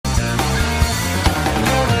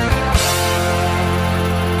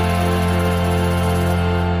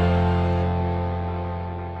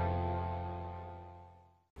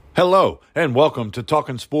Hello, and welcome to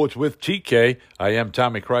Talking Sports with TK. I am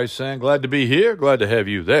Tommy Chrysan. Glad to be here. Glad to have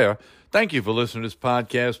you there. Thank you for listening to this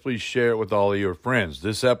podcast. Please share it with all of your friends.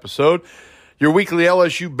 This episode, your weekly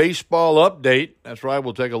LSU baseball update. That's right,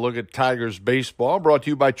 we'll take a look at Tigers baseball, brought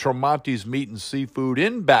to you by Tremonti's Meat and Seafood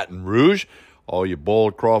in Baton Rouge. All your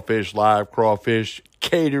boiled crawfish, live crawfish,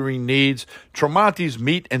 catering needs. Tremonti's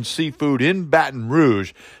Meat and Seafood in Baton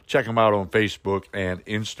Rouge. Check them out on Facebook and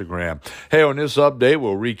Instagram. Hey, on this update,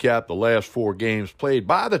 we'll recap the last 4 games played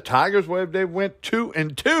by the Tigers, where they went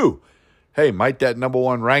 2-2. Hey, might that number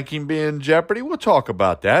 1 ranking be in jeopardy? We'll talk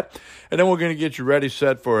about that. And then we're going to get you ready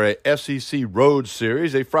set for a SEC Road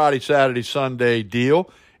Series, a Friday, Saturday, Sunday deal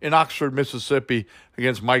in Oxford, Mississippi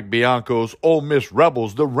against Mike Bianco's Ole Miss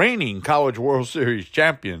Rebels, the reigning College World Series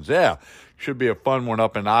champions. Yeah, should be a fun one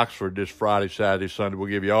up in Oxford this Friday, Saturday, Sunday. We'll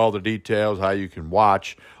give you all the details, how you can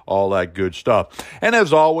watch, all that good stuff. And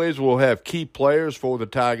as always, we'll have key players for the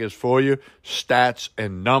Tigers for you, stats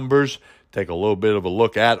and numbers. Take a little bit of a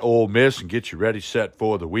look at Ole Miss and get you ready set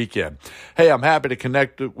for the weekend. Hey, I'm happy to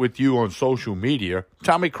connect with you on social media.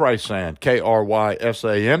 Tommy Chrysan,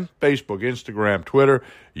 K-R-Y-S-A-N, Facebook, Instagram, Twitter,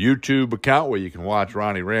 YouTube account where you can watch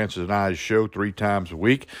Ronnie Rance and I's show 3 times a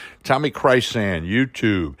week. Tommy Chrysan,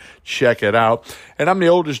 YouTube. Check it out. And I'm the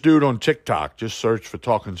oldest dude on TikTok. Just search for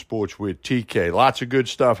Talking Sports with TK. Lots of good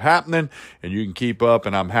stuff happening, and you can keep up,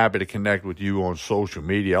 and I'm happy to connect with you on social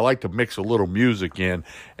media. I like to mix a little music in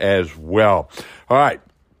as well. All right,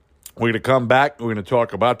 we're going to come back. We're going to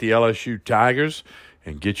talk about the LSU Tigers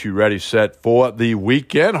and get you ready set for the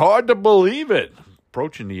weekend. Hard to believe it.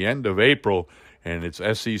 Approaching the end of April, and it's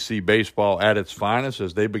SEC baseball at its finest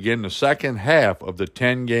as they begin the second half of the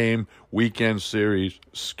 10-game weekend series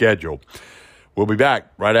schedule. We'll be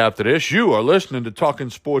back right after this. You are listening to Talking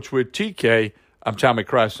Sports with TK. I'm Tommy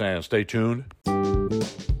Chrysan. Stay tuned.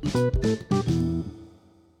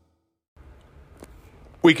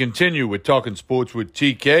 We continue with Talking Sports with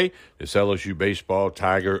TK, this LSU Baseball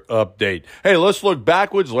Tiger update. Hey, let's look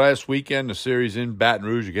backwards. Last weekend, the series in Baton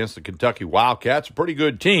Rouge against the Kentucky Wildcats, a pretty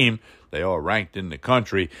good team. They are ranked in the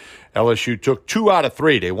country. LSU took 2 out of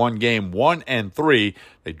 3. They won game 1 and 3.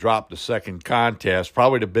 They dropped the second contest.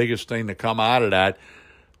 Probably the biggest thing to come out of that,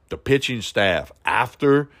 the pitching staff.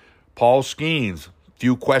 After Paul Skeens,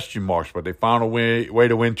 few question marks, but they found a way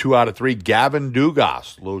to win 2 out of 3. Gavin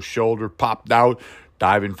Dugas, little shoulder popped out,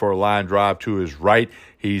 diving for a line drive to his right.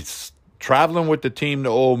 He's traveling with the team to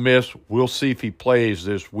Ole Miss. We'll see if he plays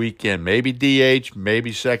this weekend. Maybe DH,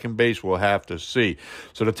 maybe second base. We'll have to see.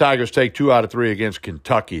 So the Tigers take 2 out of 3 against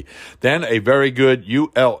Kentucky. Then a very good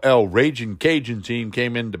ULL Raging Cajun team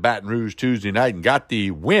came into Baton Rouge Tuesday night and got the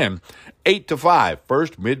win 8-5.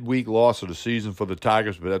 First midweek loss of the season for the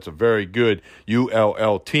Tigers, but that's a very good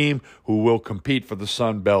ULL team who will compete for the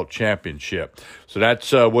Sun Belt Championship. So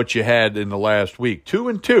that's what you had in the last week.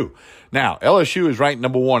 2-2. Now, LSU is ranked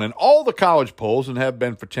number 1 in all the college polls and have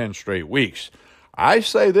been for 10 straight weeks. I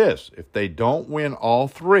say this, if they don't win all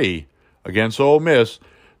 3 against Ole Miss,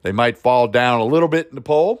 they might fall down a little bit in the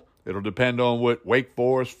poll. It'll depend on what Wake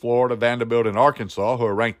Forest, Florida, Vanderbilt, and Arkansas, who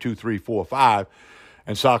are ranked 2, 3, 4, 5,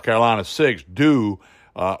 and South Carolina 6, do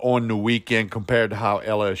on the weekend compared to how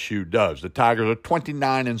LSU does. The Tigers are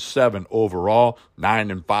 29-7 overall,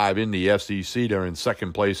 9-5 in the SEC. They're in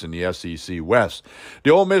second place in the SEC West. The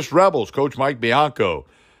Ole Miss Rebels, Coach Mike Bianco,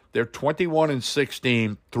 they're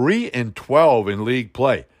 21-16, 3-12 in league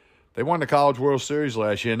play. They won the College World Series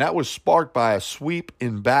last year, and that was sparked by a sweep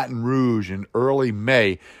in Baton Rouge in early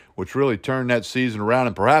May, which really turned that season around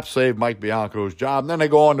and perhaps saved Mike Bianco's job. And then they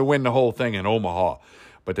go on to win the whole thing in Omaha.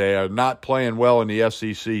 But they are not playing well in the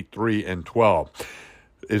SEC. 3-12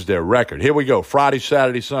 is their record. Here we go. Friday,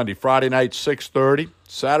 Saturday, Sunday. Friday night, 6:30.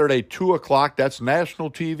 Saturday, 2 o'clock. That's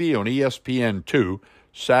national TV on ESPN2.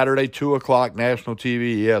 Saturday, 2 o'clock, national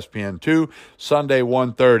TV, ESPN2. Sunday,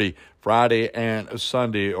 1:30. Friday and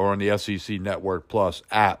Sunday are on the SEC Network Plus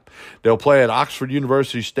app. They'll play at Oxford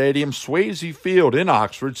University Stadium. Swayze Field in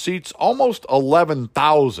Oxford seats almost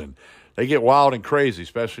 11,000. They get wild and crazy,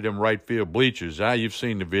 especially them right field bleachers. You've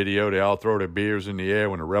seen the video. They all throw their beers in the air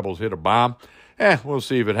when the Rebels hit a bomb. We'll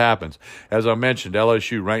see if it happens. As I mentioned,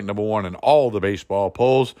 LSU ranked number 1 in all the baseball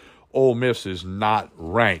polls. Ole Miss is not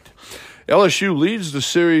ranked. LSU leads the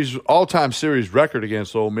series all-time series record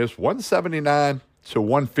against Ole Miss,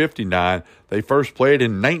 179-159. They first played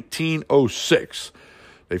in 1906.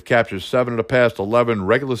 They've captured 7 of the past 11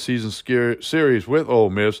 regular season series with Ole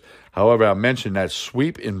Miss. However, I mentioned that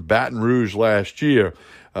sweep in Baton Rouge last year.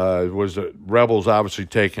 Was the Rebels obviously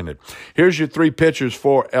taking it. Here's your three pitchers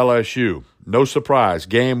for LSU. No surprise.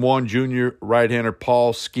 Game one, junior right-hander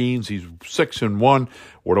Paul Skeens. He's 6-1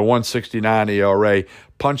 with a 1.69 ERA.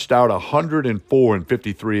 Punched out 104 and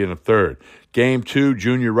 53 in a third. Game two,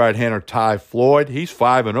 junior right-hander Ty Floyd. He's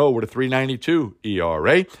 5-0 with a 3.92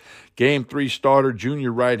 ERA. Game three starter,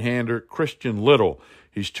 junior right-hander Christian Little.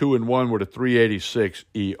 He's 2-1 with a 3.86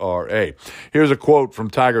 ERA. Here's a quote from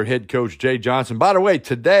Tiger head coach Jay Johnson. By the way,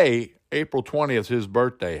 today, April 20th, his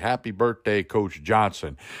birthday. Happy birthday, Coach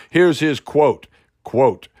Johnson. Here's his quote.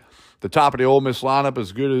 Quote, "The top of the Ole Miss lineup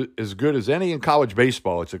is good as any in college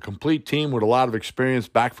baseball. It's a complete team with a lot of experience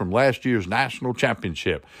back from last year's national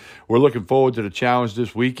championship. We're looking forward to the challenge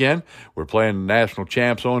this weekend. We're playing the national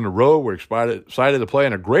champs on the road. We're excited to play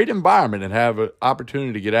in a great environment and have an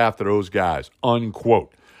opportunity to get after those guys."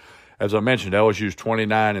 Unquote. As I mentioned, LSU's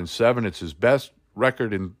 29-7. It's his best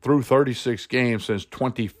record through 36 games since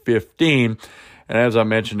 2015. And as I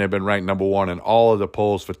mentioned, they've been ranked number one in all of the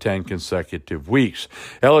polls for 10 consecutive weeks.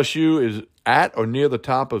 LSU is at or near the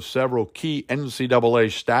top of several key NCAA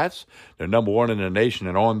stats. They're number one in the nation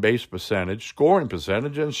in on-base percentage, scoring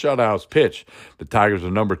percentage, and shutouts pitched. The Tigers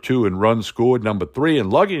are number two in runs scored, number three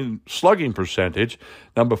in slugging percentage,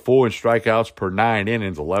 number four in strikeouts per 9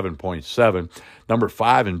 innings, 11.7, number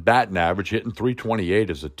five in batting average, hitting .328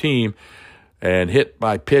 as a team, and hit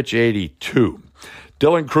by pitch 82.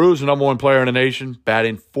 Dylan Cruz, the number one player in the nation,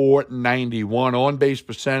 batting .491, on-base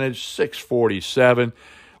percentage .647,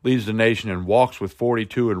 leads the nation in walks with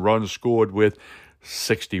 42 and runs scored with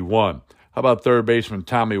 61. How about third baseman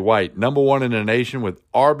Tommy White, number one in the nation with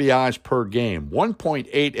RBIs per game,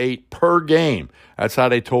 1.88 per game. That's how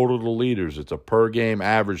they total the leaders. It's a per-game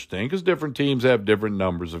average thing because different teams have different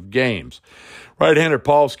numbers of games. Right-hander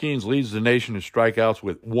Paul Skeens leads the nation in strikeouts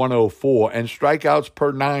with 104 and strikeouts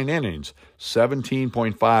per 9 innings,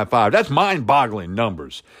 17.55. That's mind-boggling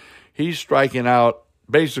numbers. He's striking out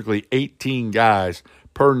basically 18 guys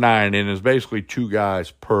per 9 innings, basically 2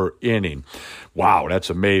 guys per inning. Wow, that's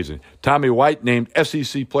amazing. Tommy White named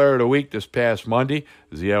SEC Player of the Week this past Monday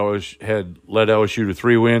as he had led LSU to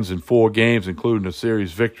 3 wins in 4 games, including a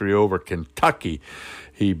series victory over Kentucky.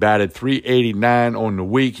 He batted .389 on the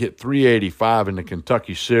week, hit .385 in the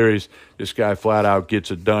Kentucky series. This guy flat out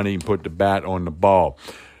gets it done. He can put the bat on the ball.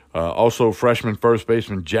 Also, freshman first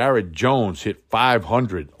baseman Jared Jones hit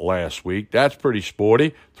 .500 last week. That's pretty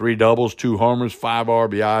sporty. 3 doubles, 2 homers, 5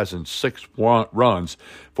 RBIs, and 6 runs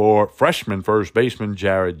for freshman first baseman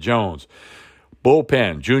Jared Jones.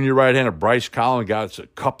 Bullpen, junior right-hander Bryce Collins got a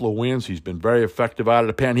couple of wins. He's been very effective out of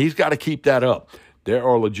the pen. He's got to keep that up. There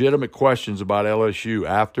are legitimate questions about LSU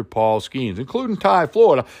after Paul Skeens, including Ty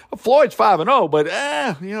Floyd. Floyd's 5-0, but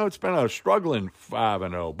it's been a struggling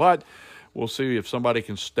 5-0. But we'll see if somebody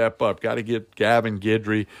can step up. Got to get Gavin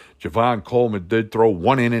Guidry. Javon Coleman did throw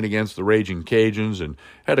 1 inning against the Raging Cajuns and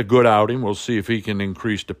had a good outing. We'll see if he can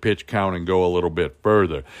increase the pitch count and go a little bit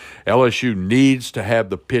further. LSU needs to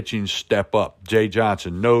have the pitching step up. Jay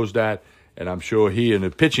Johnson knows that, and I'm sure he and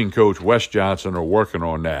the pitching coach, Wes Johnson, are working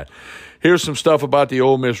on that. Here's some stuff about the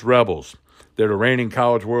Ole Miss Rebels. They're the reigning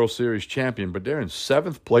College World Series champion, but they're in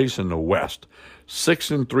 7th place in the West.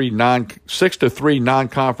 6-3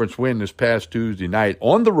 non-conference win this past Tuesday night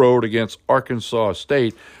on the road against Arkansas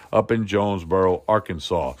State up in Jonesboro,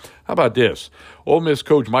 Arkansas. How about this? Ole Miss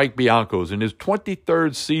coach Mike Bianco is in his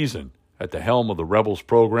 23rd season at the helm of the Rebels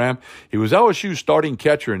program. He was LSU's starting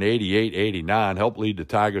catcher in 88-89, helped lead the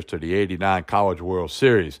Tigers to the 89 College World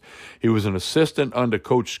Series. He was an assistant under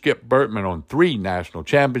Coach Skip Bertman on 3 national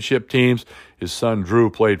championship teams. His son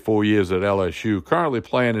Drew played 4 years at LSU, currently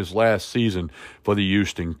playing his last season for the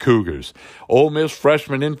Houston Cougars. Ole Miss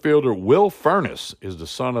freshman infielder Will Furness is the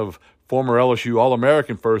son of former LSU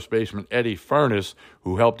All-American first baseman Eddie Furness,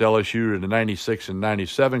 who helped LSU to the 96 and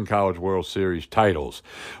 97 College World Series titles.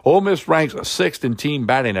 Ole Miss ranks 6th in team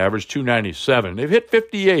batting average, .297. They've hit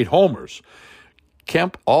 58 homers.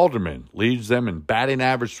 Kemp Alderman leads them in batting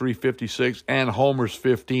average, .356, and homers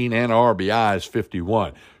 15 and RBIs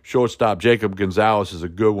 51. Shortstop Jacob Gonzalez is a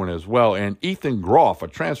good one as well. And Ethan Groff, a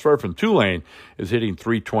transfer from Tulane, is hitting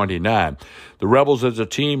 .329. The Rebels as a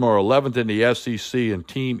team are 11th in the SEC in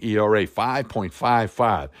team ERA,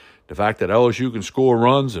 5.55. The fact that LSU can score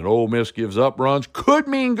runs and Ole Miss gives up runs could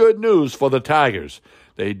mean good news for the Tigers.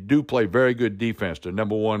 They do play very good defense. They're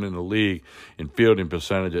number 1 in the league in fielding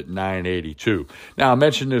percentage at .982. Now, I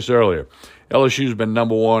mentioned this earlier. LSU's been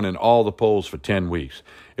number 1 in all the polls for 10 weeks.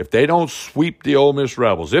 If they don't sweep the Ole Miss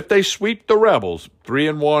Rebels, if they sweep the Rebels,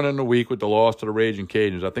 3-1 in the week with the loss to the Raging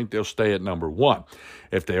Cajuns, I think they'll stay at number 1.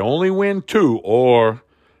 If they only win 2, or,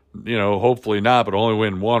 hopefully not, but only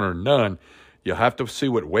win 1 or none, You'll have to see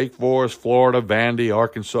what Wake Forest, Florida, Vandy,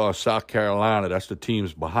 Arkansas, South Carolina, that's the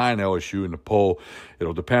teams behind LSU in the poll.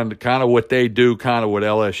 It'll depend kind of what they do, kind of what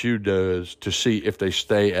LSU does to see if they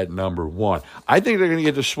stay at number 1. I think they're going to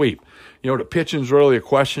get the sweep. The pitching's really a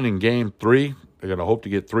question in Game 3. They're going to hope to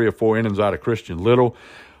get 3 or 4 innings out of Christian Little.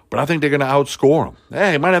 But I think they're going to outscore them.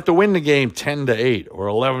 Hey, they might have to win the game 10-8 or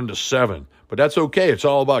 11-7. But that's okay. It's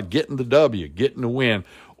all about getting the W, getting the win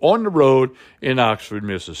on the road in Oxford,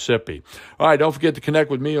 Mississippi. All right, don't forget to connect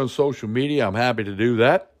with me on social media. I'm happy to do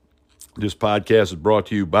that. This podcast is brought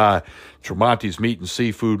to you by Tremonti's Meat and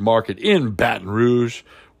Seafood Market in Baton Rouge.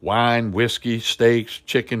 Wine, whiskey, steaks,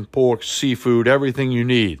 chicken, pork, seafood, everything you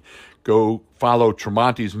need. Go follow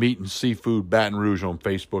Tremonti's Meat and Seafood Baton Rouge on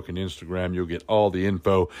Facebook and Instagram. You'll get all the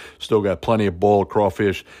info. Still got plenty of boiled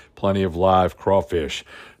crawfish, plenty of live crawfish.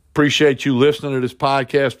 Appreciate you listening to this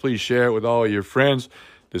podcast. Please share it with all your friends.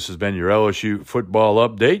 This has been your LSU football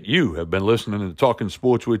update. You have been listening to Talking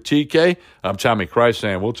Sports with TK. I'm Tommy Christ,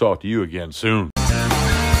 and we'll talk to you again soon.